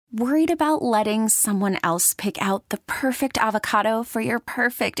Worried about letting someone else pick out the perfect avocado for your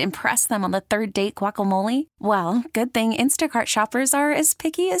perfect impress them on the third date guacamole? Well, good thing Instacart shoppers are as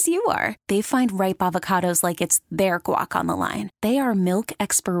picky as you are. They find ripe avocados like it's their guac on the line. They are milk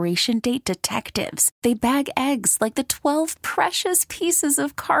expiration date detectives. They bag eggs like the 12 precious pieces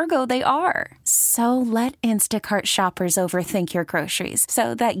of cargo they are. So let Instacart shoppers overthink your groceries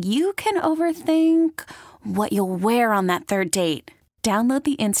so that you can overthink what you'll wear on that third date. Download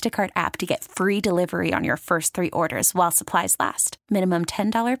the Instacart app to get free delivery on your first 3 orders while supplies last. Minimum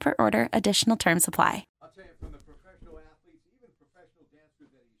 $10 per order. Additional terms apply. I'll tell you, from the professional athletes, even professional dancers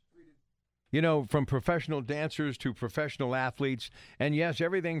that he's treated. You know, from professional dancers to professional athletes, and yes,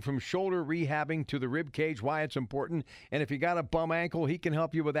 everything from shoulder rehabbing to the rib cage, why it's important. And if you got a bum ankle, he can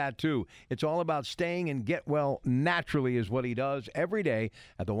help you with that too. It's all about staying and get well naturally is what he does every day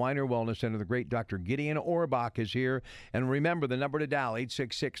at the Weiner Wellness Center. The great Dr. Gideon Orbach is here. And remember, the number to dial,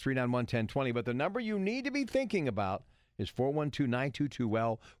 866-391-1020. But the number you need to be thinking about is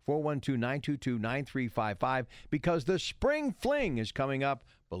 412-922-WELL, 412-922-9355, because the Spring Fling is coming up,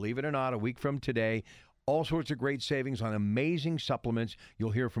 believe it or not, a week from today. All sorts of great savings on amazing supplements. You'll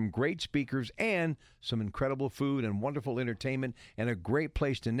hear from great speakers and some incredible food and wonderful entertainment and a great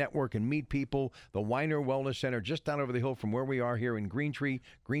place to network and meet people. The Weiner Wellness Center, just down over the hill from where we are here in Greentree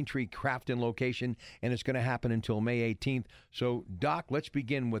Crafton location, and it's going to happen until May 18th. So, Doc, let's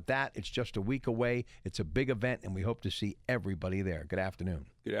begin with that. It's just a week away. It's a big event, and we hope to see everybody there. Good afternoon.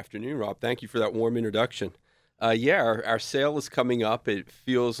 Good afternoon, Rob. Thank you for that warm introduction. Our sale is coming up. It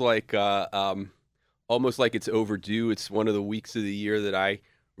feels like almost like it's overdue. It's one of the weeks of the year that I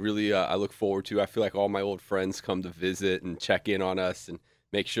really I look forward to. I feel like all my old friends come to visit and check in on us and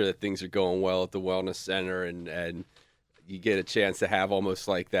make sure that things are going well at the Wellness Center, and you get a chance to have almost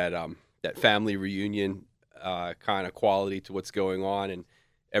like that family reunion kind of quality to what's going on. And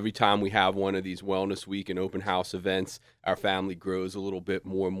every time we have one of these Wellness Week and open house events, our family grows a little bit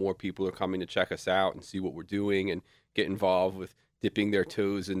more and more people are coming to check us out and see what we're doing and get involved with dipping their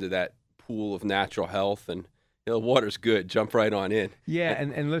toes into that pool of natural health. And the water's good. Jump right on in. Yeah,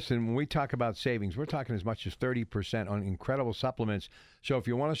 and listen, when we talk about savings, we're talking as much as 30% on incredible supplements. So if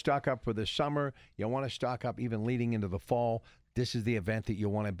you want to stock up for the summer, you want to stock up even leading into the fall, this is the event that you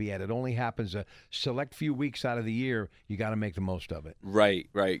want to be at. It only happens a select few weeks out of the year. You got to make the most of it. Right.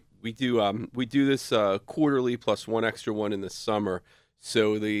 We do this quarterly plus one extra one in the summer.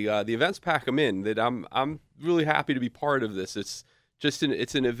 So the events pack them in. That I'm really happy to be part of this. It's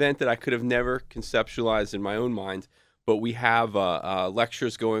an event that I could have never conceptualized in my own mind. But we have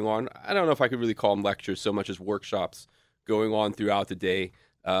lectures going on. I don't know if I could really call them lectures so much as workshops going on throughout the day.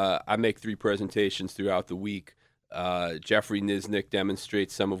 I make 3 presentations throughout the week. Jeffrey Nisnik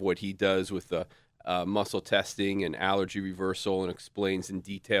demonstrates some of what he does with the muscle testing and allergy reversal and explains in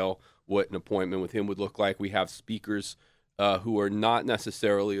detail what an appointment with him would look like. We have speakers who are not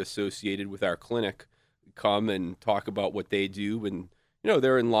necessarily associated with our clinic come and talk about what they do, and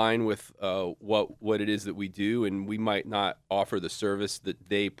they're in line with what it is that we do, and we might not offer the service that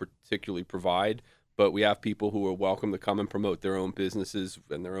they particularly provide, but we have people who are welcome to come and promote their own businesses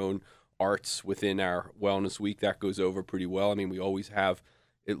and their own arts within our Wellness Week. That goes over pretty well. I mean, we always have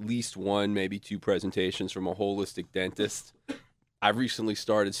at least 1, maybe 2 presentations from a holistic dentist. I've recently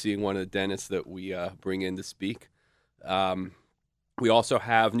started seeing one of the dentists that we bring in to speak. We also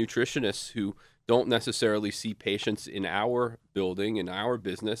have nutritionists who don't necessarily see patients in our building, in our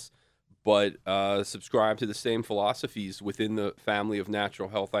business, but subscribe to the same philosophies within the family of natural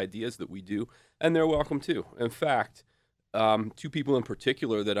health ideas that we do, and they're welcome too. In fact, 2 people in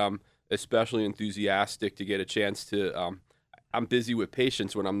particular that I'm especially enthusiastic to get a chance to, I'm busy with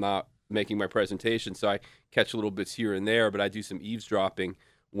patients when I'm not making my presentation, so I catch little bits here and there, but I do some eavesdropping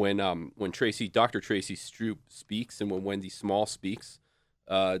when Dr. Tracy Stroop speaks and when Wendy Small speaks.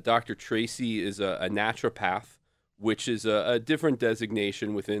 Dr. Tracy is a naturopath, which is a different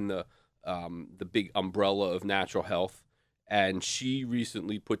designation within the big umbrella of natural health, and she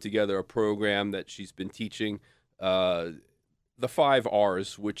recently put together a program that she's been teaching, the 5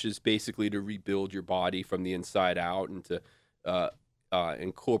 R's, which is basically to rebuild your body from the inside out and to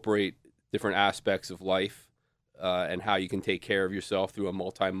incorporate different aspects of life and how you can take care of yourself through a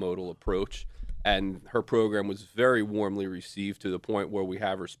multimodal approach. And her program was very warmly received to the point where we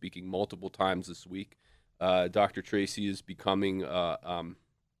have her speaking multiple times this week. Dr. Tracy is becoming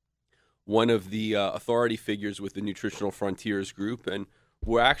one of the authority figures with the Nutritional Frontiers group, and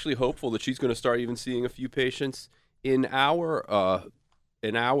we're actually hopeful that she's going to start even seeing a few patients in our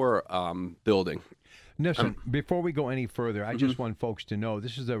building. Listen, before we go any further, I just want folks to know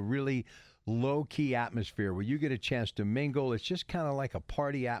this is a really low-key atmosphere where you get a chance to mingle. It's just kind of like a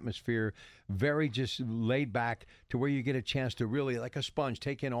party atmosphere, very just laid back to where you get a chance to really, like a sponge,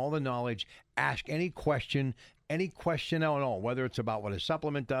 take in all the knowledge, ask any question at all, whether it's about what a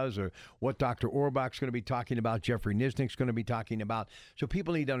supplement does or what Dr. Orbach's going to be talking about, Jeffrey Nisnik's going to be talking about. So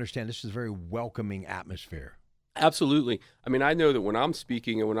people need to understand this is a very welcoming atmosphere. Absolutely. I mean, I know that when I'm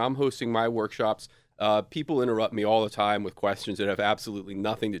speaking and when I'm hosting my workshops, people interrupt me all the time with questions that have absolutely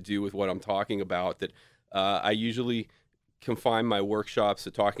nothing to do with what I'm talking about. That I usually confine my workshops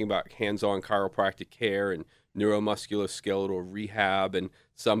to talking about hands-on chiropractic care and neuromusculoskeletal rehab, and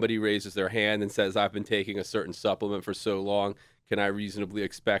somebody raises their hand and says, I've been taking a certain supplement for so long, can I reasonably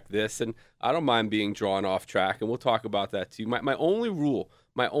expect this? And I don't mind being drawn off track, and we'll talk about that too. My only rule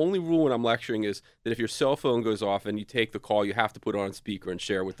when I'm lecturing is that if your cell phone goes off and you take the call, you have to put it on speaker and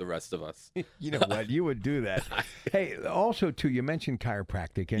share with the rest of us. You know what? You would do that. Hey, also, too, you mentioned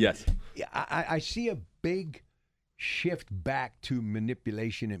chiropractic. And yes. I see a big shift back to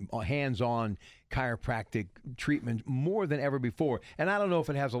manipulation and hands-on chiropractic treatment more than ever before. And I don't know if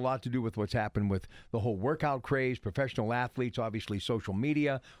it has a lot to do with what's happened with the whole workout craze, professional athletes, obviously social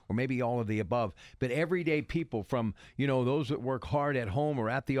media, or maybe all of the above. But everyday people, from, those that work hard at home or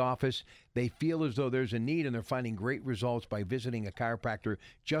at the office, they feel as though there's a need, and they're finding great results by visiting a chiropractor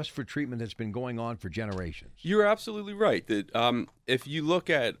just for treatment that's been going on for generations. You're absolutely right. That if you look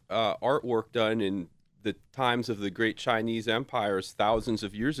at artwork done in the times of the great Chinese empires thousands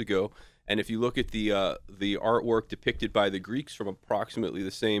of years ago, and if you look at the artwork depicted by the Greeks from approximately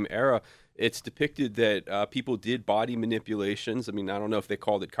the same era, it's depicted that people did body manipulations. I mean, I don't know if they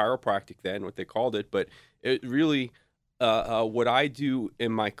called it chiropractic then, what they called it, but it really, what I do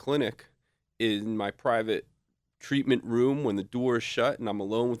in my clinic, in my private treatment room when the door is shut and I'm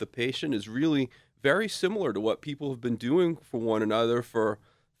alone with the patient, is really very similar to what people have been doing for one another for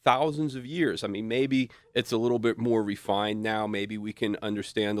thousands of years. I mean, maybe it's a little bit more refined now. Maybe we can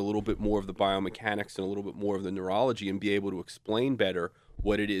understand a little bit more of the biomechanics and a little bit more of the neurology and be able to explain better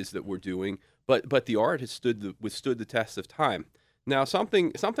what it is that we're doing. But the art has withstood the test of time. Now,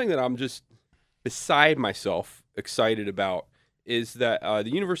 something that I'm just beside myself excited about is that the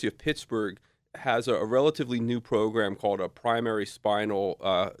University of Pittsburgh has a relatively new program called a primary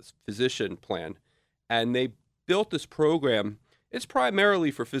spinal physician plan. And they built this program. It's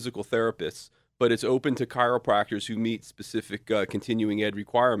primarily for physical therapists, but it's open to chiropractors who meet specific continuing ed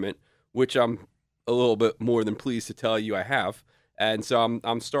requirement, which I'm a little bit more than pleased to tell you I have. And so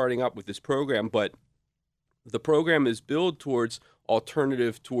I'm starting up with this program, but the program is built towards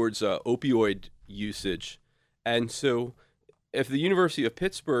alternative towards opioid usage. And so if the University of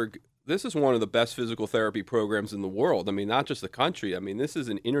Pittsburgh, this is one of the best physical therapy programs in the world. I mean, not just the country. I mean, this is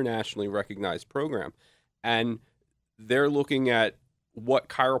an internationally recognized program. And they're looking at what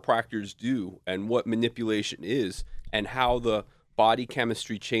chiropractors do and what manipulation is and how the body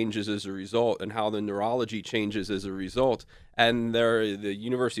chemistry changes as a result and how the neurology changes as a result. And the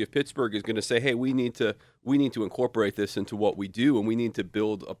University of Pittsburgh is going to say, hey, we need to incorporate this into what we do, and we need to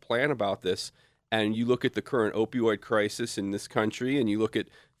build a plan about this. And you look at the current opioid crisis in this country, and you look at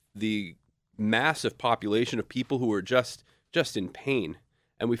the massive population of people who are just in pain,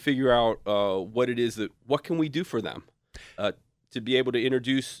 and we figure out what can we do for them to be able to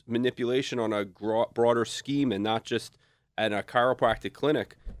introduce manipulation on a broader scheme and not just at a chiropractic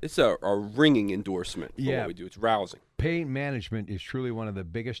clinic. It's a ringing endorsement for what we do. It's rousing. Pain management is truly one of the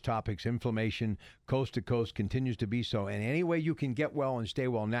biggest topics. Inflammation, coast to coast, continues to be so. And any way you can get well and stay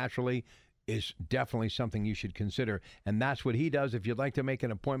well naturally is definitely something you should consider. And that's what he does. If you'd like to make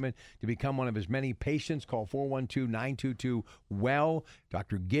an appointment to become one of his many patients, call 412-922-WELL.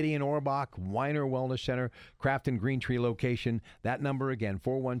 Dr. Gideon Orbach, Weiner Wellness Center, Crafton Green Tree location. That number again,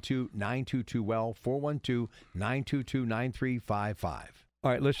 412-922-WELL, 412-922-9355. All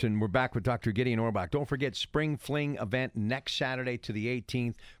right, listen, we're back with Dr. Gideon Orbach. Don't forget Spring Fling event next Saturday to the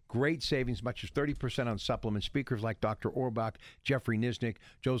 18th. Great savings, much as 30% on supplements. Speakers like Dr. Orbach, Jeffrey Nisnik,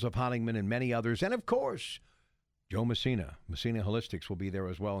 Joseph Honigman, and many others. And, of course, Joe Messina. Messina Holistics will be there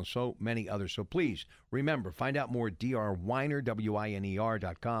as well, and so many others. So please, remember, find out more at drweiner,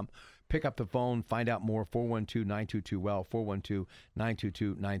 WINER.com. Pick up the phone, find out more, 412-922-WELL,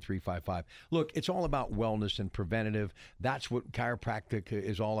 412-922-9355. Look, it's all about wellness and preventative. That's what chiropractic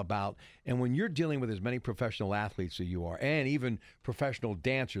is all about. And when you're dealing with as many professional athletes as you are, and even professional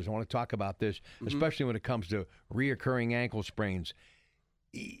dancers, I want to talk about this, especially when it comes to reoccurring ankle sprains.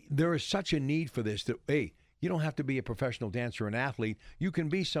 There is such a need for this that, hey, You don't have to be a professional dancer or an athlete. You can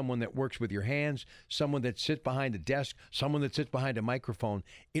be someone that works with your hands, someone that sits behind a desk, someone that sits behind a microphone.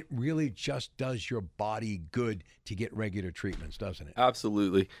 It really just does your body good to get regular treatments, doesn't it?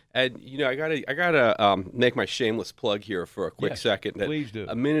 Absolutely. And I gotta make my shameless plug here for a quick second. Please do.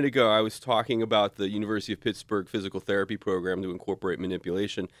 A minute ago, I was talking about the University of Pittsburgh physical therapy program to incorporate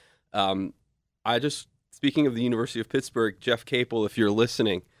manipulation. Speaking of the University of Pittsburgh, Jeff Capel, if you're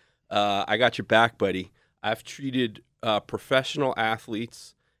listening, I got your back, buddy. I've treated professional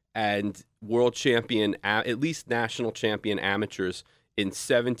athletes and world champion, at least national champion amateurs in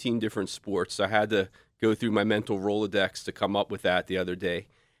 17 different sports. So I had to go through my mental Rolodex to come up with that the other day.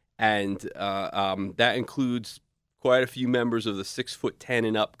 And that includes quite a few members of the 6'10"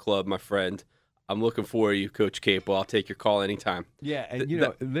 and up club, my friend. I'm looking for you, Coach Capel. I'll take your call anytime. Yeah,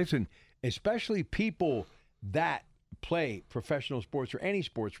 and listen, especially people that play professional sports or any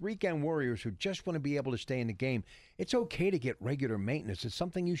sports, weekend warriors who just want to be able to stay in the game, it's okay to get regular maintenance. It's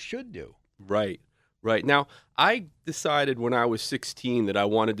something you should do. Right. Now, I decided when I was 16 that I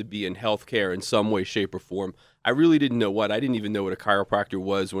wanted to be in healthcare in some way, shape, or form. I really didn't know what. I didn't even know what a chiropractor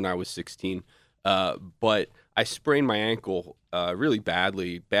was when I was 16. But I sprained my ankle really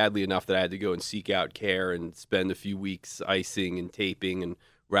badly enough that I had to go and seek out care and spend a few weeks icing and taping and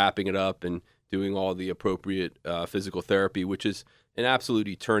wrapping it up and doing all the appropriate physical therapy, which is an absolute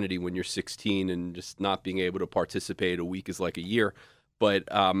eternity when you're 16 and just not being able to participate. A week is like a year. But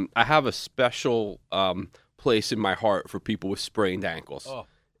I have a special place in my heart for people with sprained ankles. Oh.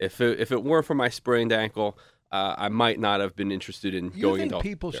 If it weren't for my sprained ankle, I might not have been interested in going into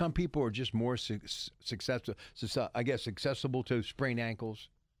healthcare. Some people are just more accessible to sprained ankles?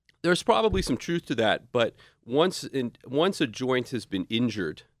 There's probably some truth to that, but once a joint has been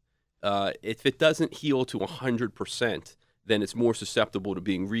injured, if it doesn't heal to 100%, then it's more susceptible to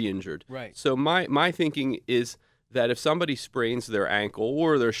being re-injured. Right. So my thinking is that if somebody sprains their ankle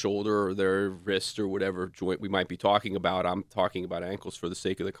or their shoulder or their wrist or whatever joint we might be talking about, I'm talking about ankles for the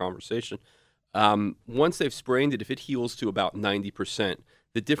sake of the conversation, once they've sprained it, if it heals to about 90%,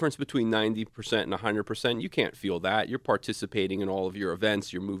 the difference between 90% and 100%, you can't feel that. You're participating in all of your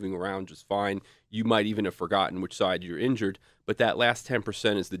events. You're moving around just fine. You might even have forgotten which side you're injured. But that last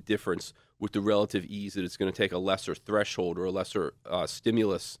 10% is the difference with the relative ease that it's going to take a lesser threshold or a lesser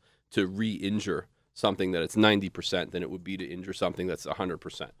stimulus to re-injure something that it's 90% than it would be to injure something that's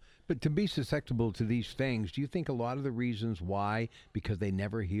 100%. But to be susceptible to these things, do you think a lot of the reasons why, because they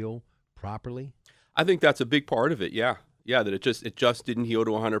never heal properly? I think that's a big part of it, yeah. Yeah, that it just didn't heal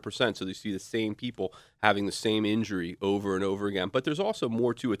to 100%. So you see the same people having the same injury over and over again. But there's also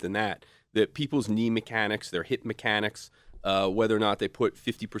more to it than that people's knee mechanics, their hip mechanics, whether or not they put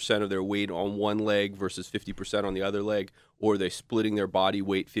 50% of their weight on one leg versus 50% on the other leg, or they're splitting their body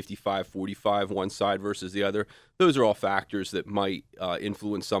weight 55-45 one side versus the other. Those are all factors that might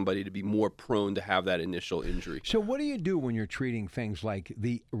influence somebody to be more prone to have that initial injury. So what do you do when you're treating things like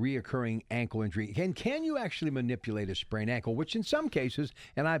the reoccurring ankle injury? Can you actually manipulate a sprained ankle, which in some cases,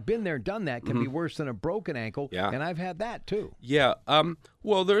 and I've been there, done that, can be worse than a broken ankle, and I've had that too. Yeah.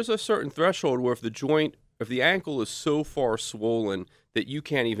 Well, there's a certain threshold where if the ankle is so far swollen that you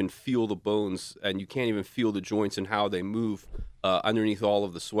can't even feel the bones and you can't even feel the joints and how they move underneath all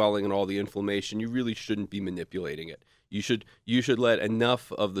of the swelling and all the inflammation, you really shouldn't be manipulating it. You should let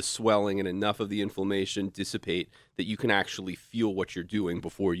enough of the swelling and enough of the inflammation dissipate that you can actually feel what you're doing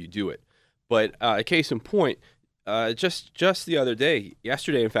before you do it. But a case in point, just the other day,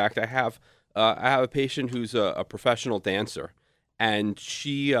 yesterday in fact, I have a patient who's a professional dancer. And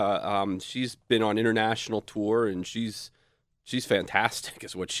she's been on international tour, and she's fantastic,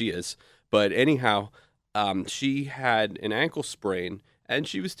 is what she is. But anyhow, she had an ankle sprain, and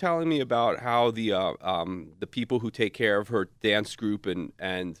she was telling me about how the people who take care of her dance group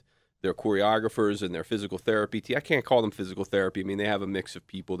and their choreographers and their physical therapy team, I can't call them physical therapy. I mean, they have a mix of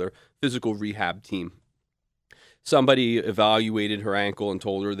people. They're physical rehab team. Somebody evaluated her ankle and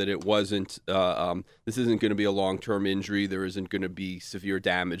told her that it wasn't, this isn't going to be a long-term injury. There isn't going to be severe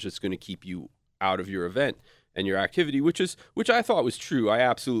damage that's going to keep you out of your event and your activity, which I thought was true. I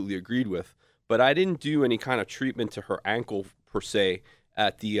absolutely agreed with. But I didn't do any kind of treatment to her ankle per se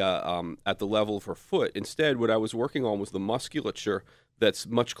at the level of her foot. Instead, what I was working on was the musculature that's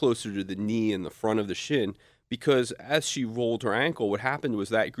much closer to the knee and the front of the shin. Because as she rolled her ankle, what happened was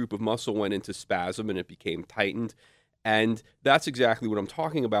that group of muscle went into spasm and it became tightened. And that's exactly what I'm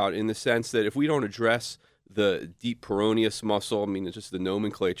talking about, in the sense that if we don't address the deep peroneus muscle, I mean, it's just the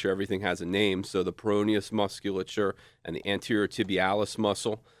nomenclature, everything has a name. So the peroneus musculature and the anterior tibialis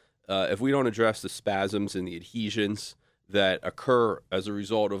muscle, if we don't address the spasms and the adhesions, that occur as a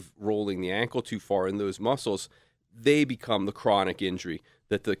result of rolling the ankle too far in those muscles, they become the chronic injury.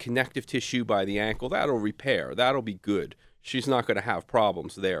 That the connective tissue by the ankle, that'll repair, that'll be good. She's not going to have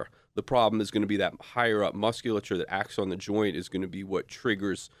problems there. The problem is going to be that higher up musculature that acts on the joint is going to be what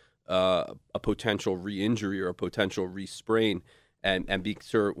triggers a potential re-injury or a potential re-sprain, and be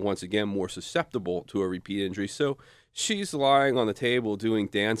once again more susceptible to a repeat injury. So she's lying on the table doing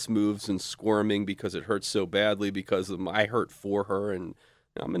dance moves and squirming because it hurts so badly because of I hurt for her, and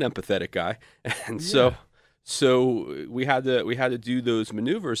I'm an empathetic guy, and so we had to do those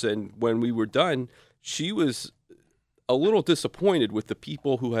maneuvers. And when we were done, she was a little disappointed with the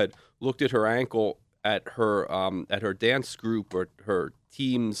people who had looked at her ankle at her dance group or her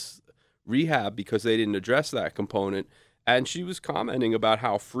team's rehab because they didn't address that component. And she was commenting about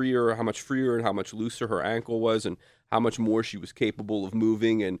how much freer and how much looser her ankle was, and how much more she was capable of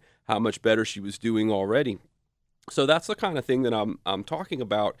moving, and how much better she was doing already. So that's the kind of thing that I'm talking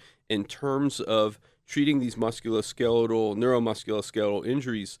about in terms of treating these neuromusculoskeletal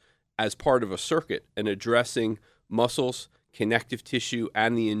injuries as part of a circuit and addressing muscles, connective tissue,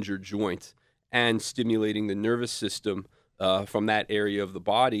 and the injured joint, and stimulating the nervous system from that area of the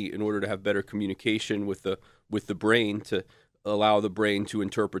body in order to have better communication with the brain, to allow the brain to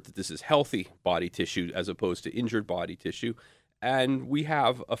interpret that this is healthy body tissue as opposed to injured body tissue. And we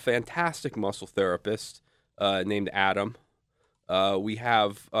have a fantastic muscle therapist named Adam. We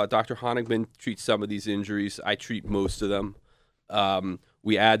have Dr. Honigman treats some of these injuries. I treat most of them.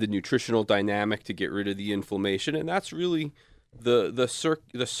 We add the nutritional dynamic to get rid of the inflammation, and that's really the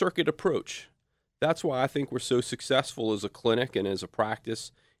circuit approach. That's why I think we're so successful as a clinic and as a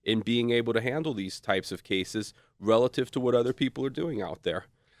practice in being able to handle these types of cases relative to what other people are doing out there.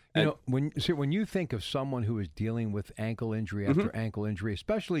 You know, when you think of someone who is dealing with ankle injury after ankle injury,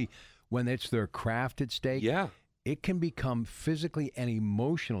 especially when it's their craft at stake, it can become physically and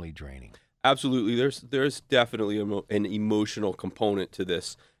emotionally draining. Absolutely. There's definitely an emotional component to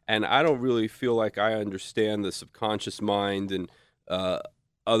this. And I don't really feel like I understand the subconscious mind and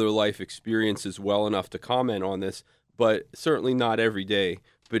other life experiences well enough to comment on this, but certainly not every day.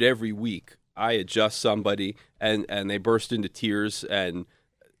 But every week I adjust somebody and they burst into tears and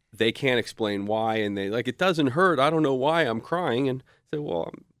they can't explain why. And they it doesn't hurt. I don't know why I'm crying. And I say,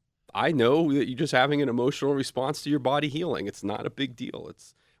 well, I know that you're just having an emotional response to your body healing. It's not a big deal.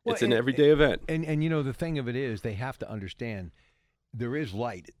 It's an everyday event. And you know, the thing of it is, they have to understand there is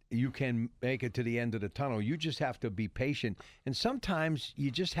light. You can make it to the end of the tunnel. You just have to be patient. And sometimes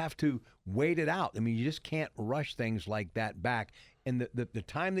you just have to wait it out. I mean, you just can't rush things like that back. And the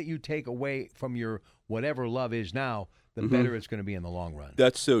time that you take away from your whatever love is now, the better it's going to be in the long run.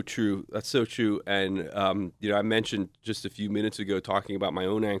 That's so true. That's so true. And, I mentioned just a few minutes ago talking about my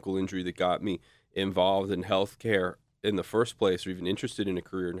own ankle injury that got me involved in healthcare in the first place, or even interested in a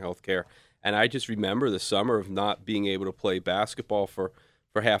career in healthcare. And I just remember the summer of not being able to play basketball for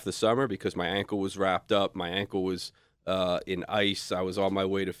half the summer because my ankle was wrapped up. My ankle was in ice. I was on my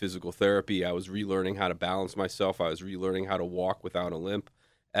way to physical therapy. I was relearning how to balance myself. I was relearning how to walk without a limp.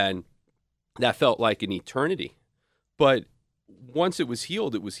 And that felt like an eternity. But once it was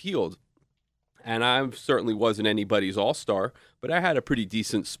healed, it was healed. And I certainly wasn't anybody's all-star, but I had a pretty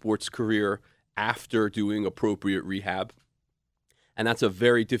decent sports career after doing appropriate rehab. And that's a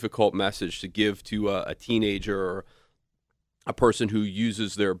very difficult message to give to a teenager or a person who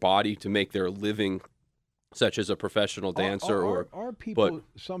uses their body to make their living, such as a professional dancer. Are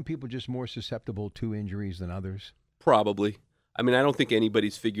some people just more susceptible to injuries than others? Probably. I mean, I don't think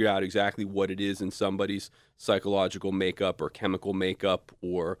anybody's figured out exactly what it is in somebody's psychological makeup or chemical makeup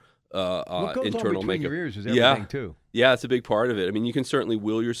or what goes internal on between makeup. Your ears is everything too. Yeah, it's a big part of it. I mean, you can certainly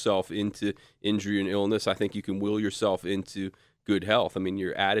will yourself into injury and illness. I think you can will yourself into good health. I mean,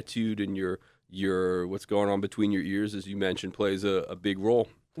 your attitude and your what's going on between your ears, as you mentioned, plays a big role.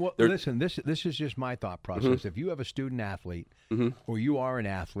 Well, listen, this is just my thought process. If you have a student athlete or you are an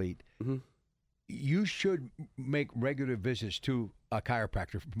athlete, you should make regular visits to a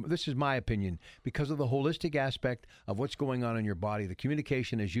chiropractor. This is my opinion, because of the holistic aspect of what's going on in your body, the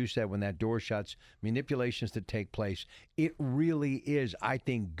communication, as you said, when that door shuts, manipulations that take place. It really is, I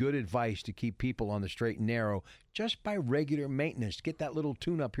think, good advice to keep people on the straight and narrow just by regular maintenance. Get that little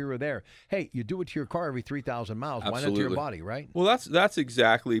tune-up here or there. Hey, you do it to your car every 3,000 miles. Absolutely. Why not to your body, right? Well, that's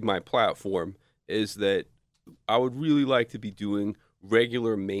exactly my platform, is that I would really like to be doing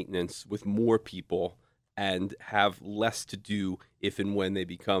regular maintenance with more people and have less to do if and when they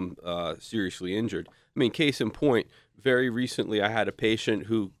become seriously injured. I mean, case in point, very recently I had a patient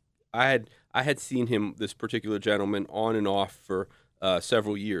who I had seen him, this particular gentleman, on and off for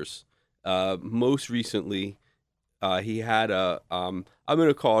several years. Most recently, He had I'm going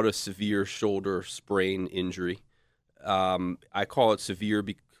to call it a severe shoulder sprain injury. I call it severe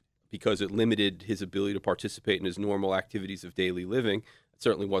because it limited his ability to participate in his normal activities of daily living. It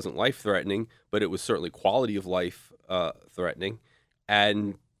certainly wasn't life-threatening, but it was certainly quality of life threatening.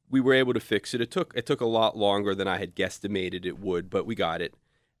 And we were able to fix it. It took a lot longer than I had guesstimated it would, but we got it.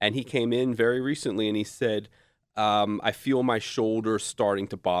 And he came in very recently and he said, I feel my shoulder starting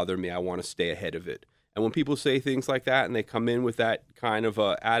to bother me. I want to stay ahead of it. And when people say things like that and they come in with that kind of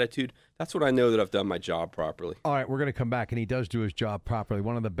attitude, that's what I know that I've done my job properly. All right, we're going to come back, and he does do his job properly.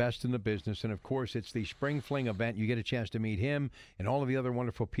 One of the best in the business. And, of course, it's the Spring Fling event. You get a chance to meet him and all of the other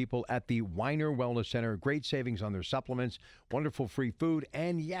wonderful people at the Weiner Wellness Center. Great savings on their supplements, wonderful free food,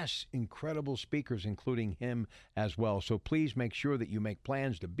 and, yes, incredible speakers, including him as well. So please make sure that you make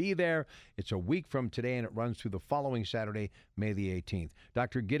plans to be there. It's a week from today, and it runs through the following Saturday, May the 18th.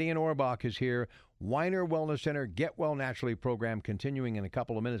 Dr. Gideon Orbach is here. Weiner Wellness Center Get Well Naturally program continuing in a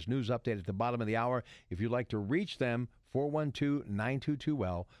couple of minutes. News update at the bottom of the hour. If you'd like to reach them,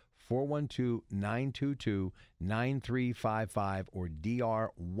 412-922-WELL, 412-922-9355, or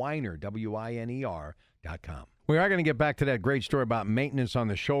drweiner, WINER.com. We are going to get back to that great story about maintenance on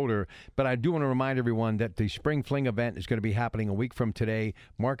the shoulder, but I do want to remind everyone that the Spring Fling event is going to be happening a week from today.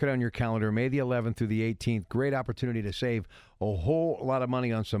 Mark it on your calendar, May the 11th through the 18th. Great opportunity to save a whole lot of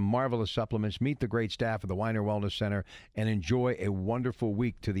money on some marvelous supplements. Meet the great staff of the Weiner Wellness Center and enjoy a wonderful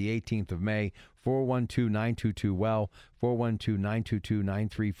week to the 18th of May. 412-922-WELL,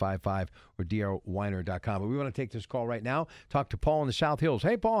 412-922-9355, or drweiner.com. But we want to take this call right now. Talk to Paul in the South Hills.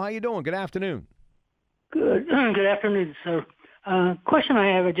 Hey, Paul, how you doing? Good afternoon. Good afternoon, sir. Question I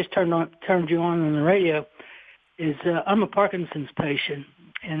have, I just turned you on the radio, is I'm a Parkinson's patient,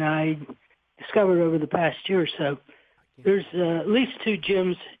 and I discovered over the past year or so, there's at least 2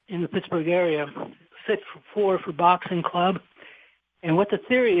 gyms in the Pittsburgh area, Fit for boxing club, and what the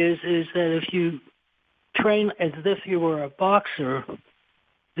theory is that if you train as if you were a boxer,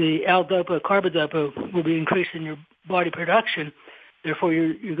 the L-DOPA, carbidopa will be increasing your body production. Therefore,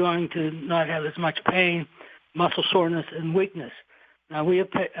 you're going to not have as much pain, muscle soreness, and weakness. Now, we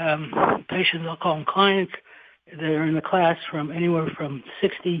have patients, I'll call them clients, that are in the class from anywhere from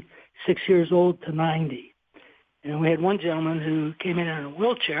 66 years old to 90. And we had one gentleman who came in a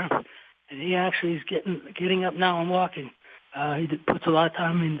wheelchair, and he actually is getting up now and walking. He puts a lot of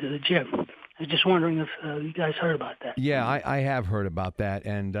time into the gym. I was just wondering if you guys heard about that. Yeah, I have heard about that.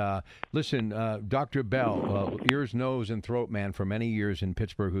 And listen, Dr. Bell, ears, nose, and throat man for many years in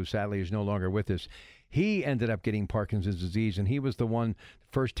Pittsburgh, who sadly is no longer with us, he ended up getting Parkinson's disease, and he was the one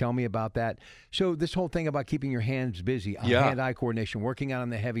first tell me about that. So this whole thing about keeping your hands busy, hand-eye coordination, working out on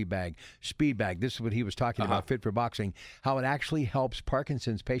the heavy bag, speed bag, this is what he was talking about, Fit for Boxing, how it actually helps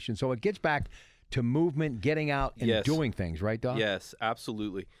Parkinson's patients. So it gets back to movement, getting out, and doing things, right, Doc? Yes,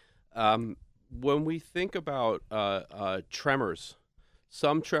 absolutely. When we think about tremors,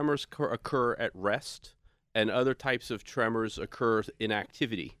 some tremors occur at rest, and other types of tremors occur in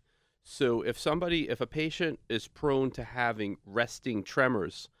activity. So if a patient is prone to having resting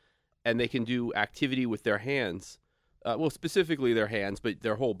tremors, and they can do activity with their hands, well, specifically their hands, but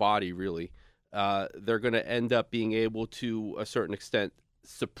their whole body really, they're going to end up being able to, a certain extent,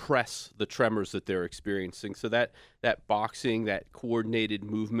 suppress the tremors that they're experiencing. So that boxing, that coordinated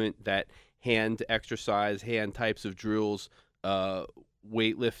movement, that hand exercise, hand types of drills,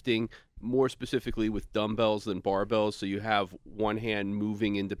 weightlifting, more specifically with dumbbells than barbells, so you have one hand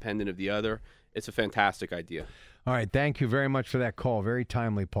moving independent of the other. It's a fantastic idea. All right, thank you very much for that call. Very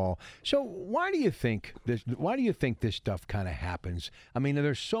timely, Paul. So why do you think this stuff kind of happens? I mean,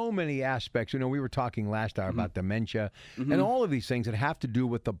 there's so many aspects. You know, we were talking last hour about dementia and all of these things that have to do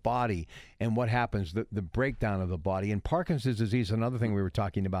with the body and what happens, the breakdown of the body. And Parkinson's disease, another thing we were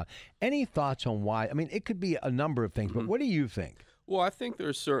talking about. Any thoughts on why? I mean, it could be a number of things, but what do you think? Well, I think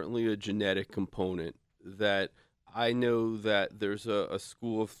there's certainly a genetic component that I know that there's a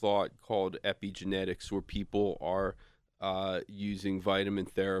school of thought called epigenetics where people are using vitamin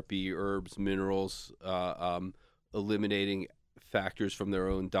therapy, herbs, minerals, eliminating factors from their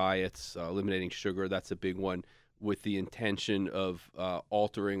own diets, eliminating sugar. That's a big one, with the intention of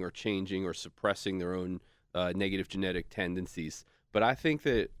altering or changing or suppressing their own negative genetic tendencies. But I think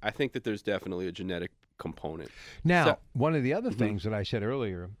that there's definitely a genetic component. Now, one of the other things that I said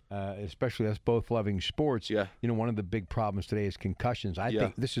earlier, especially us both loving sports, you know, one of the big problems today is concussions. I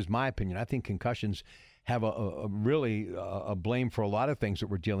think, this is my opinion, I think concussions have a really blame for a lot of things that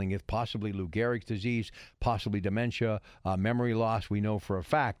we're dealing with, possibly Lou Gehrig's disease, possibly dementia, memory loss, we know for a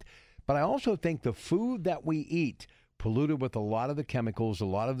fact. But I also think the food that we eat polluted with a lot of the chemicals, a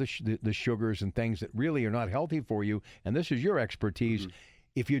lot of the sugars and things that really are not healthy for you. And this is your expertise.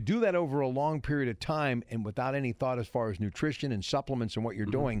 If you do that over a long period of time and without any thought as far as nutrition and supplements and what you're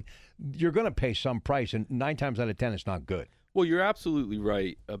doing, you're going to pay some price. And 9 times out of 10, it's not good. Well, you're absolutely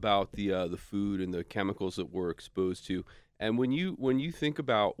right about the food and the chemicals that we're exposed to. And when you think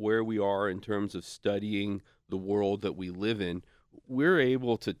about where we are in terms of studying the world that we live in, we're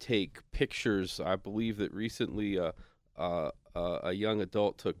able to take pictures. I believe that recently a young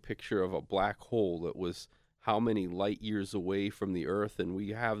adult took a picture of a black hole that was how many light years away from the Earth, and we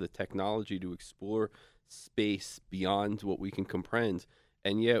have the technology to explore space beyond what we can comprehend.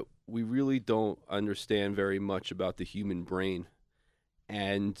 And yet we really don't understand very much about the human brain.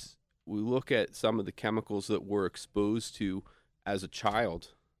 And we look at some of the chemicals that we're exposed to as a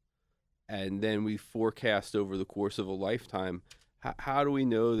child, and then we forecast over the course of a lifetime. How do we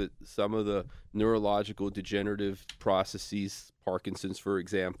know that some of the neurological degenerative processes, Parkinson's, for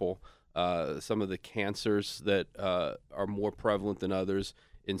example, some of the cancers that are more prevalent than others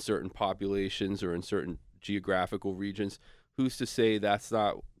in certain populations or in certain geographical regions, who's to say that's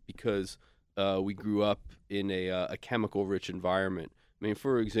not because we grew up in a chemical-rich environment? I mean,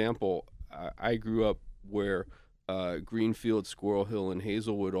 for example, I grew up where Greenfield, Squirrel Hill, and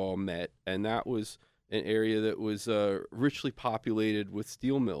Hazelwood all met, and that was an area that was richly populated with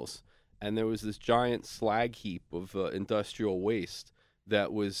steel mills. And there was this giant slag heap of industrial waste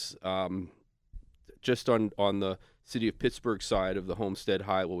that was just on the city of Pittsburgh side of the Homestead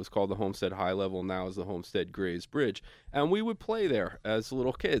High, what was called the Homestead High Level, now is the Homestead Grays Bridge. And we would play there as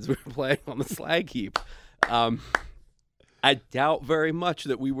little kids. We were playing on the slag heap. I doubt very much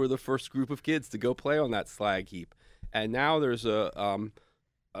that we were the first group of kids to go play on that slag heap. And now there's a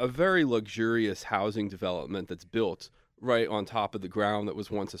very luxurious housing development that's built right on top of the ground that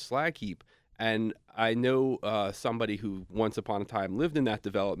was once a slag heap. And I know somebody who once upon a time lived in that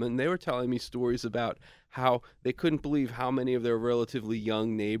development, and they were telling me stories about how they couldn't believe how many of their relatively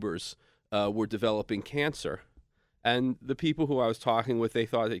young neighbors were developing cancer. And the people who I was talking with, they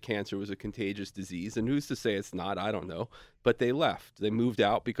thought that cancer was a contagious disease. And who's to say it's not? I don't know. But they left. They moved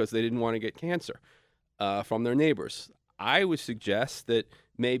out because they didn't want to get cancer from their neighbors. I would suggest that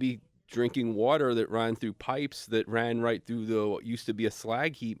maybe drinking water that ran through pipes that ran right through what used to be a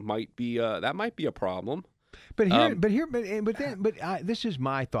slag heap might be a problem. But this is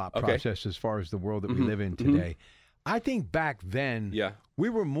my thought process as far as the world that we live in today. I think back then, we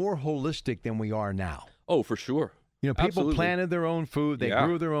were more holistic than we are now. Oh, for sure. You know, people Absolutely. planted their own food. They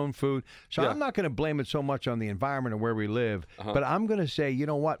grew their own food. So I'm not going to blame it so much on the environment or where we live. But I'm going to say, you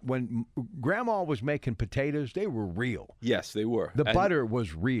know what? When Grandma was making potatoes, they were real. Yes, they were. The butter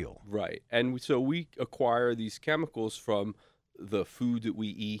was real. Right. And so we acquire these chemicals from the food that we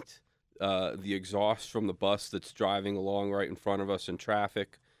eat, the exhaust from the bus that's driving along right in front of us in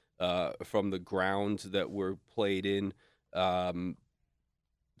traffic, from the ground that we're played in, from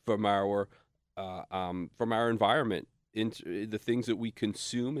our environment, into the things that we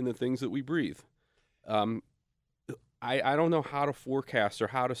consume and the things that we breathe. I don't know how to forecast or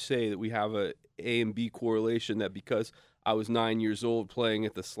how to say that we have a and B correlation, that because I was 9 years old playing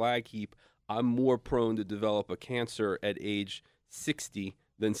at the slag heap, I'm more prone to develop a cancer at age 60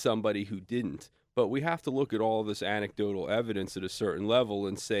 than somebody who didn't. But we have to look at all of this anecdotal evidence at a certain level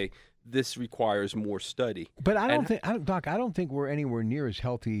and say, this requires more study. But Doc, I don't think we're anywhere near as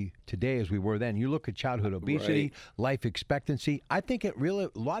healthy today as we were then. You look at childhood obesity, life expectancy. I think a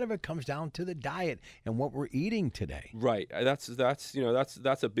lot of it comes down to the diet and what we're eating today. Right. That's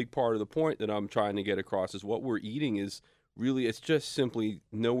a big part of the point that I'm trying to get across, is what we're eating is really, it's just simply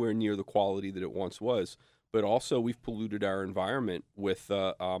nowhere near the quality that it once was. But also we've polluted our environment with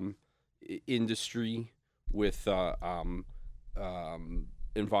industry, with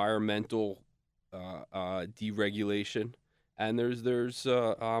environmental deregulation, and there's that's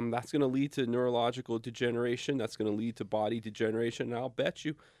going to lead to neurological degeneration. That's going to lead to body degeneration. And I'll bet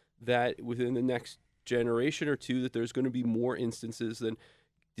you that within the next generation or two, that there's going to be more instances than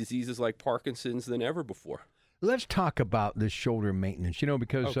diseases like Parkinson's than ever before. Let's talk about this shoulder maintenance.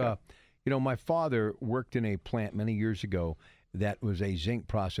 Because my father worked in a plant many years ago that was a zinc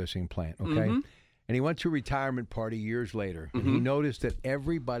processing plant. Okay. And he went to a retirement party years later, and he noticed that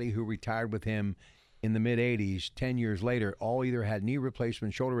everybody who retired with him in the mid-'80s, 10 years later, all either had knee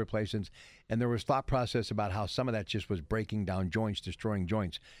replacements, shoulder replacements, and there was thought process about how some of that just was breaking down joints, destroying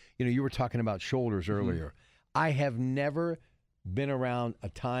joints. You were talking about shoulders earlier. I have never been around a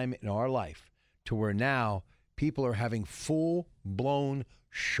time in our life to where now people are having full-blown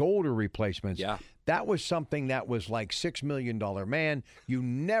shoulder replacements. Yeah. That was something that was like $6 million man. You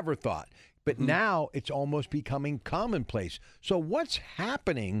never thought. But now it's almost becoming commonplace. So what's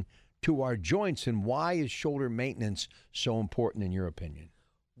happening to our joints, and why is shoulder maintenance so important in your opinion?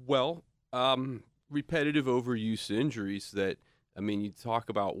 Well, repetitive overuse injuries that, I mean, you talk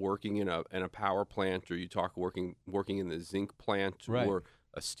about working in a power plant, or you talk working in the zinc plant, Right. or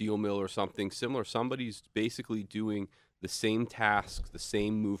a steel mill or something similar. Somebody's basically doing the same task, the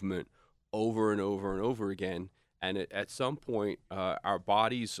same movement over and over and over again. And at some point, our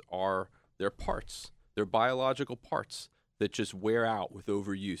bodies they're parts. They're biological parts that just wear out with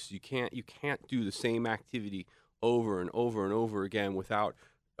overuse. You can't do the same activity over and over and over again without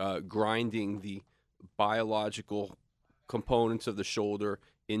grinding the biological components of the shoulder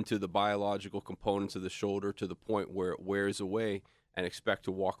into the biological components of the shoulder to the point where it wears away, and expect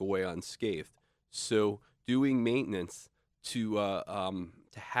to walk away unscathed. So doing maintenance to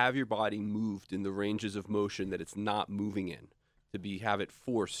have your body moved in the ranges of motion that it's not moving in, have it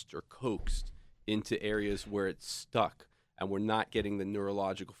forced or coaxed into areas where it's stuck, and we're not getting the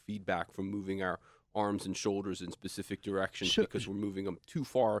neurological feedback from moving our arms and shoulders in specific directions because we're moving them too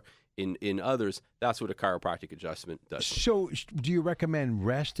far in others. That's what a chiropractic adjustment does. So do you recommend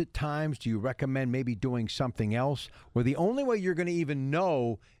rest at times? Do you recommend maybe doing something else? Or the only way you're going to even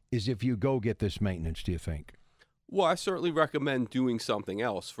know is if you go get this maintenance, do you think? Well, I certainly recommend doing something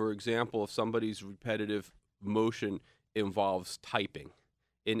else. For example, if somebody's repetitive motion involves typing,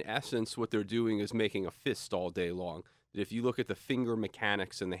 in essence, what they're doing is making a fist all day long. If you look at the finger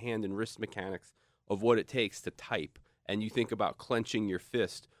mechanics and the hand and wrist mechanics of what it takes to type, and you think about clenching your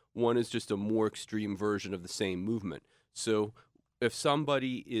fist, one is just a more extreme version of the same movement. So if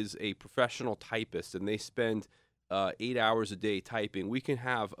somebody is a professional typist and they spend 8 hours a day typing, we can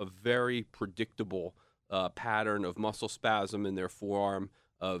have a very predictable pattern of muscle spasm in their forearm,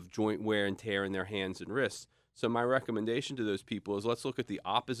 of joint wear and tear in their hands and wrists. So my recommendation to those people is, let's look at the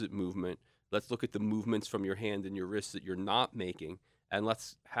opposite movement. Let's look at the movements from your hand and your wrist that you're not making, and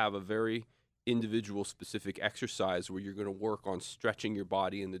let's have a very individual specific exercise where you're going to work on stretching your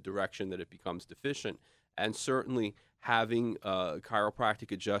body in the direction that it becomes deficient. And certainly having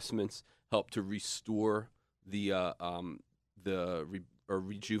chiropractic adjustments help to restore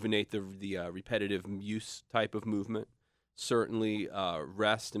rejuvenate the repetitive use type of movement. Certainly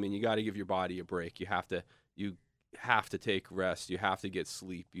rest. I mean, you got to give your body a break. You have to take rest. You have to get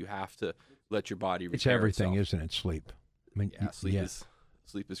sleep. You have to let your body repair It's everything, itself. isn't it? Sleep. I mean, Yeah, sleep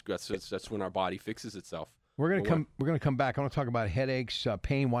is that's when our body fixes itself. We're going to come back. I want to talk about headaches,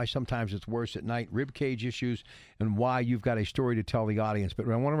 pain, why sometimes it's worse at night, rib cage issues, and why you've got a story to tell the audience. But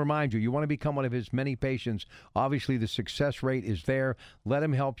I want to remind you want to become one of his many patients. Obviously, the success rate is there. Let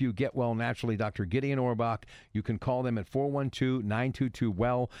him help you get well naturally. Dr. Gideon Orbach. You can call them at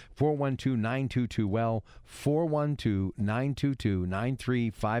 412-922-WELL, 412-922-WELL,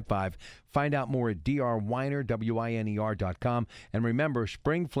 412-922-9355. Find out more at drweiner, WINER.com. And remember,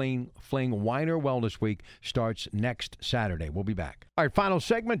 Spring Fling Weiner Wellness Week starts next Saturday. We'll be back. All right, final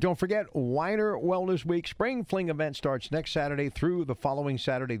segment. Don't forget, Weiner Wellness Week Spring Fling event starts next Saturday through the following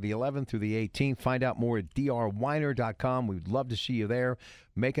Saturday, the 11th through the 18th. Find out more at drweiner.com. We'd love to see you there.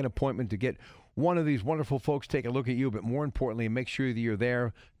 Make an appointment to get one of these wonderful folks take a look at you, but more importantly, make sure that you're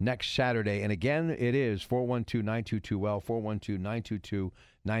there next Saturday. And again, it is 412-922-WELL,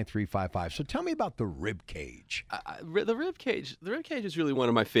 412-922-9355. So tell me about the rib cage. The rib cage is really one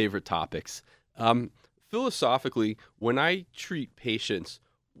of my favorite topics. Philosophically, when I treat patients,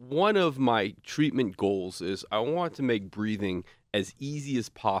 one of my treatment goals is I want to make breathing as easy as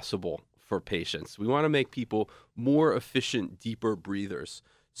possible for patients. We want to make people more efficient, deeper breathers.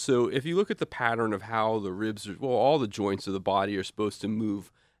 So if you look at the pattern of how the ribs, all the joints of the body are supposed to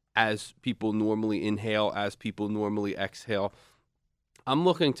move as people normally inhale, as people normally exhale, I'm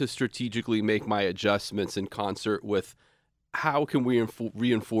looking to strategically make my adjustments in concert with how can we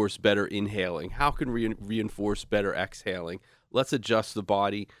reinforce better inhaling? How can we reinforce better exhaling? Let's adjust the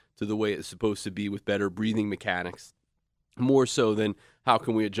body to the way it's supposed to be with better breathing mechanics, more so than how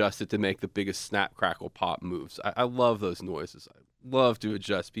can we adjust it to make the biggest snap, crackle, pop moves. I love those noises. I love to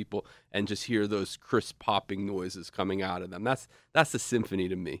adjust people and just hear those crisp popping noises coming out of them. That's the symphony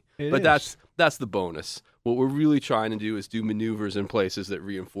to me. That's the bonus. What we're really trying to do is do maneuvers in places that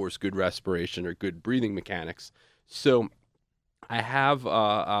reinforce good respiration or good breathing mechanics. So I have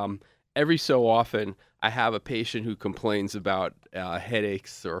every so often I have a patient who complains about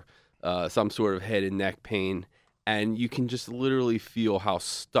headaches or some sort of head and neck pain, and you can just literally feel how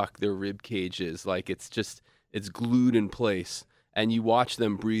stuck their rib cage is. Like it's glued in place. and you watch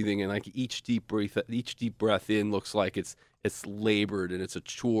them breathing, and like each deep breath in looks like it's labored and it's a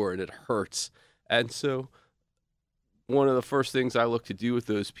chore and it hurts. And so one of the first things I look to do with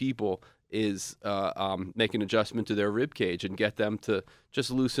those people is make an adjustment to their rib cage and get them to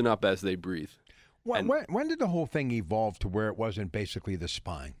just loosen up as they breathe. When did the whole thing evolve to where it wasn't basically the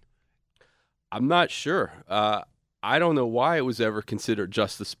spine? I'm not sure. I don't know why it was ever considered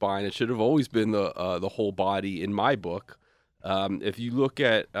just the spine. It should have always been the whole body in my book. If you look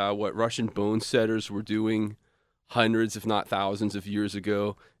at what Russian bone setters were doing hundreds, if not thousands of years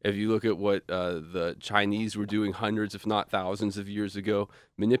ago, if you look at what the Chinese were doing hundreds, if not thousands of years ago,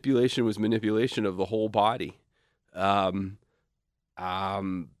 manipulation was manipulation of the whole body. In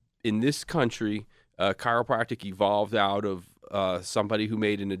this country, chiropractic evolved out of somebody who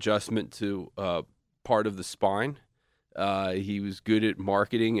made an adjustment to part of the spine. He was good at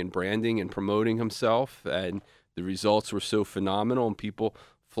marketing and branding and promoting himself, and the results were so phenomenal, and people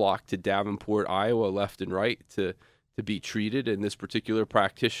flocked to Davenport, Iowa, left and right to be treated. And this particular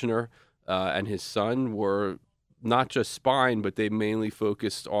practitioner and his son were not just spine, but they mainly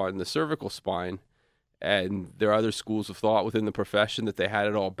focused on the cervical spine. And there are other schools of thought within the profession that they had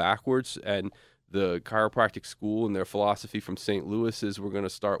it all backwards. And the chiropractic school and their philosophy from St. Louis is we're going to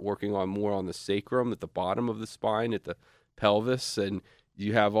start working on more on the sacrum, at the bottom of the spine, at the pelvis. And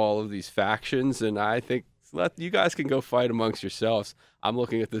you have all of these factions. And I think you guys can go fight amongst yourselves. I'm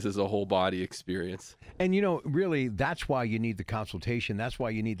looking at this as a whole body experience. And, really, that's why you need the consultation. That's why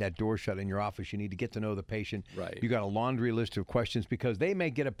you need that door shut in your office. You need to get to know the patient. Right. You got a laundry list of questions because they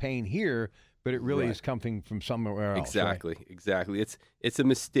may get a pain here, but it really is coming from somewhere else. Exactly, right? Exactly. It's a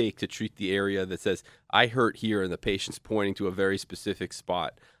mistake to treat the area that says, I hurt here, and the patient's pointing to a very specific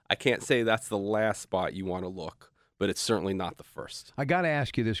spot. I can't say that's the last spot you want to look, but it's certainly not the first. I got to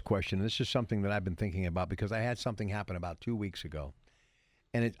ask you this question. This is something that I've been thinking about because I had something happen about 2 weeks ago,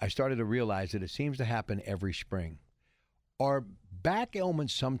 and I started to realize that it seems to happen every spring. Are back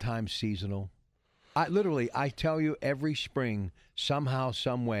ailments sometimes seasonal? I tell you, every spring, somehow,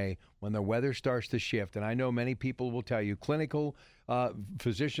 some way, when the weather starts to shift, and I know many people will tell you, clinical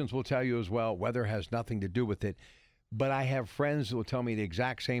physicians will tell you as well, weather has nothing to do with it. But I have friends who will tell me the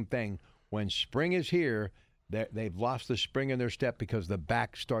exact same thing. When spring is here, they've lost the spring in their step because the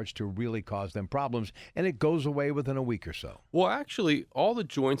back starts to really cause them problems, and it goes away within a week or so. Well, actually, all the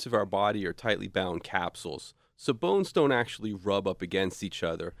joints of our body are tightly bound capsules, so bones don't actually rub up against each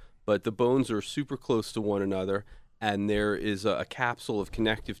other, but the bones are super close to one another, and there is a capsule of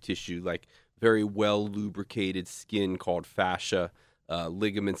connective tissue, like very well lubricated skin called fascia.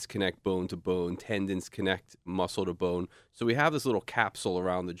 Ligaments connect bone to bone, tendons connect muscle to bone. So we have this little capsule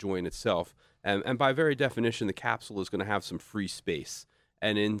around the joint itself. And by very definition, the capsule is going to have some free space.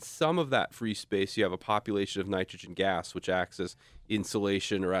 And in some of that free space, you have a population of nitrogen gas, which acts as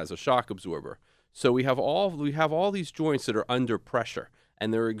insulation or as a shock absorber. So we have all these joints that are under pressure,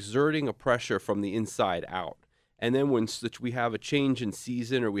 and they're exerting a pressure from the inside out. And then when we have a change in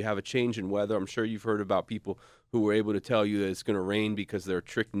season or we have a change in weather, I'm sure you've heard about people who were able to tell you that it's going to rain because their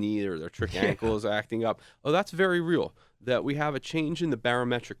trick knee or their trick ankle is acting up. Oh, that's very real, that we have a change in the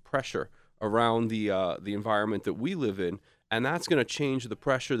barometric pressure around the environment that we live in, and that's going to change the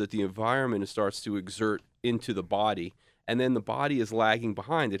pressure that the environment starts to exert into the body. And then the body is lagging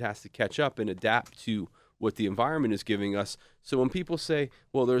behind. It has to catch up and adapt to what the environment is giving us. So when people say,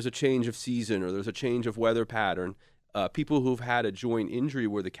 well, there's a change of season or there's a change of weather pattern, people who've had a joint injury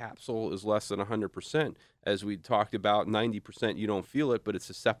where the capsule is less than 100%, as we talked about, 90% you don't feel it, but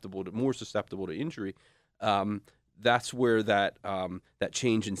it's more susceptible to injury. That's where that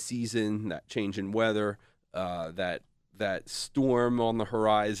change in season, that change in weather, that storm on the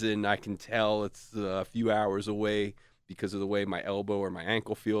horizon, I can tell it's a few hours away because of the way my elbow or my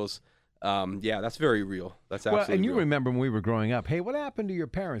ankle feels. Yeah, that's very real. That's absolutely well, and you real. remember when we were growing up, hey, what happened to your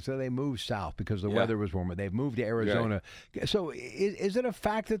parents? So they moved south because the weather was warmer. They've moved to Arizona. Yeah. So is it a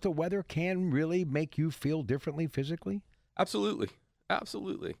fact that the weather can really make you feel differently physically? Absolutely.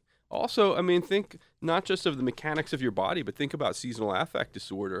 Absolutely. Also, I mean, think not just of the mechanics of your body, but think about seasonal affect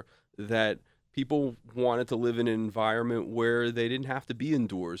disorder, that people wanted to live in an environment where they didn't have to be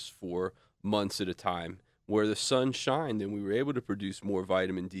indoors for months at a time, where the sun shined and we were able to produce more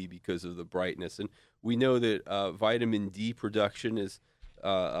vitamin D because of the brightness. And we know that vitamin D production is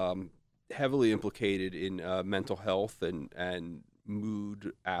heavily implicated in mental health and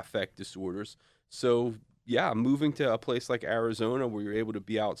mood affect disorders. So, yeah, moving to a place like Arizona where you're able to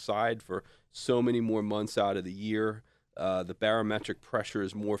be outside for so many more months out of the year, the barometric pressure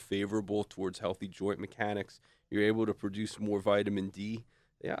is more favorable towards healthy joint mechanics. You're able to produce more vitamin D.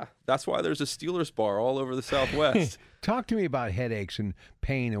 Yeah, that's why there's a Steelers bar all over the Southwest. Talk to me about headaches and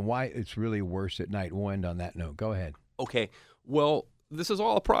pain and why it's really worse at night. We'll end on that note. Go ahead. Okay, well, this is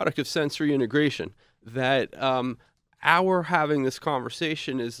all a product of sensory integration. That our having this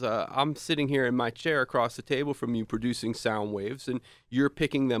conversation is I'm sitting here in my chair across the table from you producing sound waves, and you're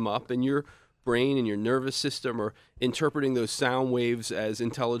picking them up, and your brain and your nervous system are interpreting those sound waves as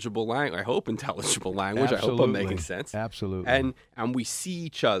intelligible language. I hope intelligible language. Absolutely. I hope I'm making sense. Absolutely. And we see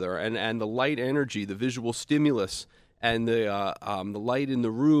each other, and the light energy, the visual stimulus, and the light in the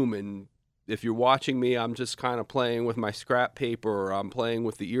room. And if you're watching me, I'm just kind of playing with my scrap paper, or I'm playing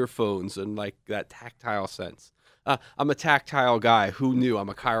with the earphones, and like that tactile sense. I'm a tactile guy. Who knew? I'm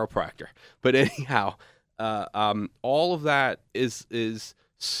a chiropractor. But anyhow, all of that is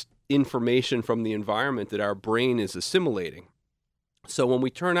information from the environment that our brain is assimilating. So when we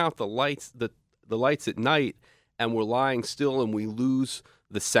turn out the lights, the lights at night, and we're lying still, and we lose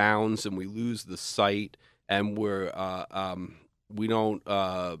the sounds, and we lose the sight, and we don't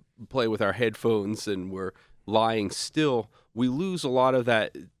play with our headphones, and we're lying still, we lose a lot of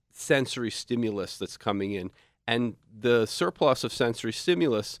that sensory stimulus that's coming in. And the surplus of sensory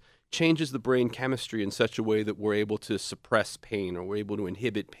stimulus changes the brain chemistry in such a way that we're able to suppress pain, or we're able to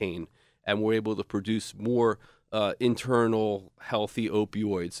inhibit pain, and we're able to produce more internal healthy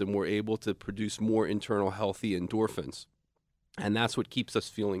opioids, and we're able to produce more internal healthy endorphins. And that's what keeps us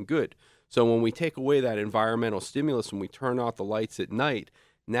feeling good. So when we take away that environmental stimulus, when we turn out the lights at night,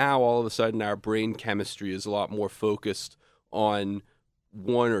 now all of a sudden our brain chemistry is a lot more focused on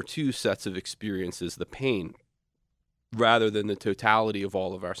one or two sets of experiences, the pain, rather than the totality of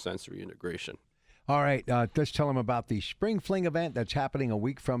all of our sensory integration. All right, let's tell them about the Spring Fling event that's happening a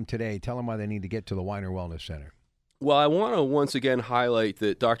week from today. Tell them why they need to get to the Weiner Wellness Center. Well, I want to once again highlight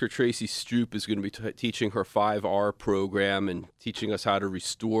that Dr. Tracy Stroop is going to be teaching her 5R program and teaching us how to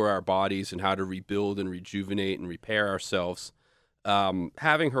restore our bodies and how to rebuild and rejuvenate and repair ourselves.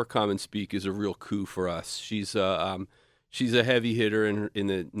 Having her come and speak is a real coup for us. She's a heavy hitter in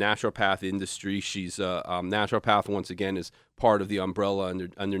the naturopath industry. She's naturopath, once again, is part of the umbrella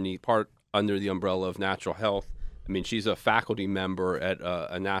under the umbrella of natural health. I mean, she's a faculty member at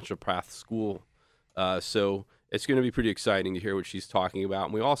a naturopath school. So it's going to be pretty exciting to hear what she's talking about.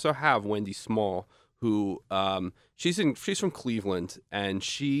 And we also have Wendy Small, who she's from Cleveland, and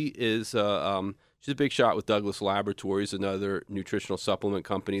she's a big shot with Douglas Laboratories, another nutritional supplement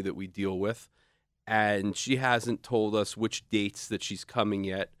company that we deal with. And she hasn't told us which dates that she's coming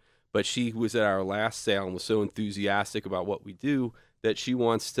yet, but she was at our last sale and was so enthusiastic about what we do that she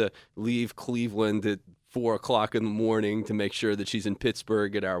wants to leave Cleveland at 4 o'clock in the morning to make sure that she's in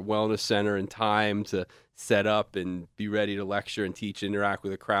Pittsburgh at our wellness center in time to set up and be ready to lecture and teach, interact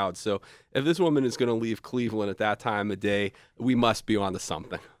with a crowd. So if this woman is going to leave Cleveland at that time of day, we must be on to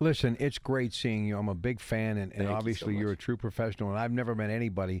something. Listen, it's great seeing you. I'm a big fan, and obviously you're a true professional, and I've never met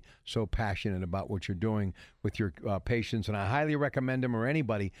anybody so passionate about what you're doing with your patients, and I highly recommend them or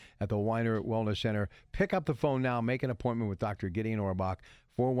anybody at the Weiner Wellness Center. Pick up the phone now, make an appointment with Dr. Gideon Orbach,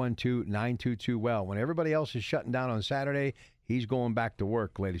 412-922-WELL. When everybody else is shutting down on Saturday, he's going back to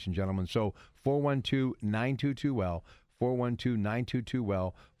work, ladies and gentlemen. So 412-922-WELL,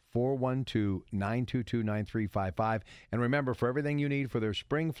 412-922-WELL, 412-922-9355. And remember, for everything you need for their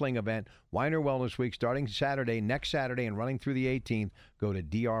Spring Fling event, Weiner Wellness Week, starting next Saturday, and running through the 18th, go to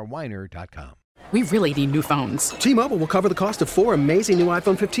drweiner.com. We really need new phones. T-Mobile will cover the cost of 4 amazing new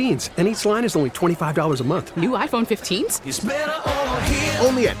iPhone 15s, and each line is only $25 a month. New iPhone 15s? It's better over here.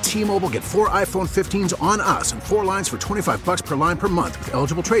 Only at T-Mobile, get 4 iPhone 15s on us and 4 lines for $25 per line per month with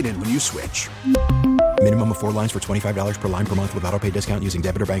eligible trade-in when you switch. Minimum of 4 lines for $25 per line per month with autopay discount using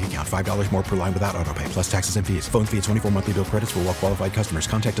debit or bank account. $5 more per line without autopay, plus taxes and fees. Phone fee at 24 monthly bill credits for well-qualified customers.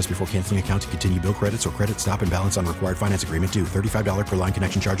 Contact us before canceling account to continue bill credits or credit stop and balance on required finance agreement due. $35 per line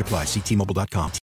connection charge applies. See T-Mobile.com.